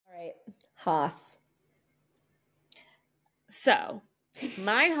Haas. So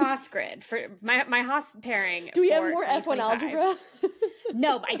my Haas grid for my Haas pairing. Do we have more F1 algebra?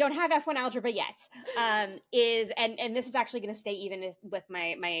 No, I don't have F1 algebra yet. Is this is actually going to stay even with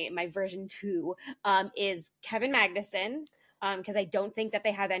my version 2. Is Kevin Magnussen, because I don't think that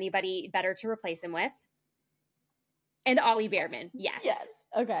they have anybody better to replace him with, and Ollie Bearman. Yes. Yes.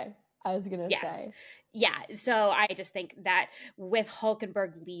 Okay. I was gonna say. Yeah, so I just think that with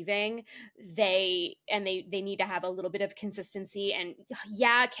Hulkenberg leaving, they need to have a little bit of consistency. And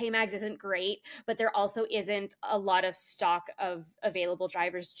yeah, K-Mags isn't great, but there also isn't a lot of stock of available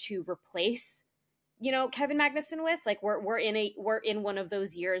drivers to replace, Kevin Magnussen with. Like we're in one of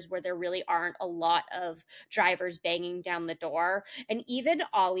those years where there really aren't a lot of drivers banging down the door. And even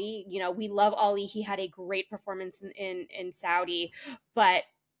Ollie, we love Ollie. He had a great performance in Saudi, but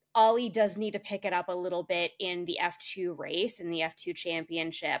Ollie does need to pick it up a little bit in the F2 race, in the F2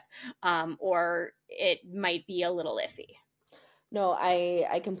 championship, or it might be a little iffy. No,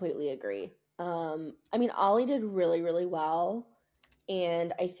 I completely agree. Ollie did really, really well,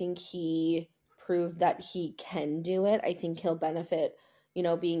 and I think he proved that he can do it. I think he'll benefit,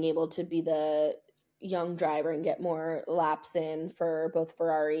 being able to be the young driver and get more laps in for both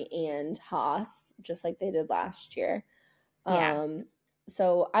Ferrari and Haas, just like they did last year. Yeah.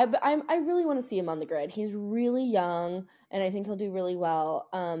 So I really want to see him on the grid. He's really young, and I think he'll do really well.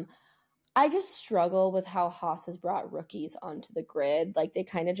 I just struggle with how Haas has brought rookies onto the grid. Like, they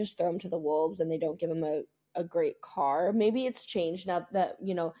kind of just throw them to the wolves, and they don't give them a great car. Maybe it's changed now that,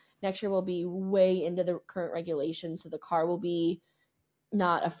 next year will be way into the current regulations, so the car will be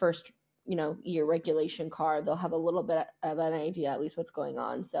not a first, year regulation car. They'll have a little bit of an idea, at least what's going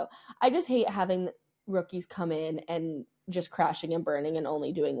on. So I just hate having rookies come in and just crashing and burning and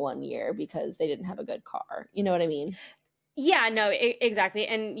only doing 1 year because they didn't have a good car. You know what I mean? Yeah, no, exactly.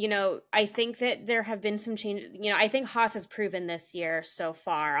 And, I think that there have been some changes. I think Haas has proven this year so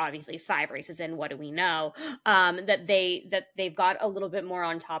far, obviously 5 races in, what do we know, that they've got a little bit more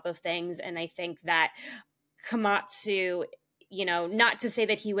on top of things. And I think that Komatsu, not to say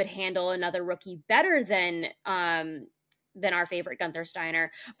that he would handle another rookie better than our favorite Gunther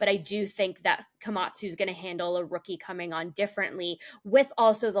Steiner, but I do think that Komatsu is going to handle a rookie coming on differently, with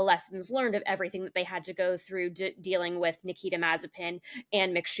also the lessons learned of everything that they had to go through dealing with Nikita Mazepin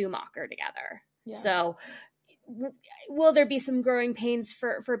and Mick Schumacher together. Yeah. So will there be some growing pains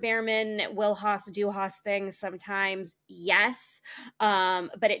for Bearman? Will Haas do Haas things sometimes? Yes.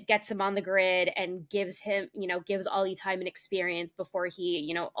 But it gets him on the grid and gives Ollie time and experience before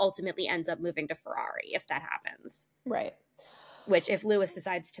he, ultimately ends up moving to Ferrari, if that happens. Right. Which, if Lewis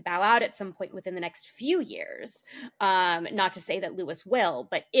decides to bow out at some point within the next few years, not to say that Lewis will,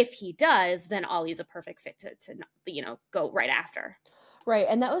 but if he does, then Ollie's a perfect fit to go right after. Right.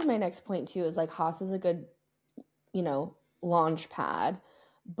 And that was my next point too, is like Haas is a good, launch pad,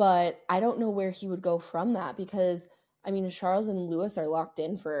 but I don't know where he would go from that, because Charles and Lewis are locked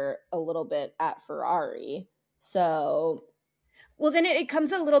in for a little bit at Ferrari. So, well, then it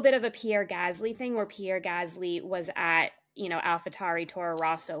comes a little bit of a Pierre Gasly thing, where Pierre Gasly was at, AlphaTauri Toro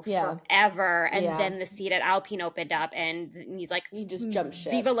Rosso forever, and then the seat at Alpine opened up, and he's like, he just jumped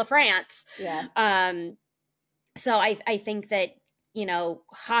ship. Viva la France. Yeah. So I think that,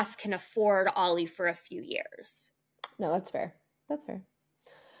 Haas can afford Ollie for a few years. No, that's fair. That's fair.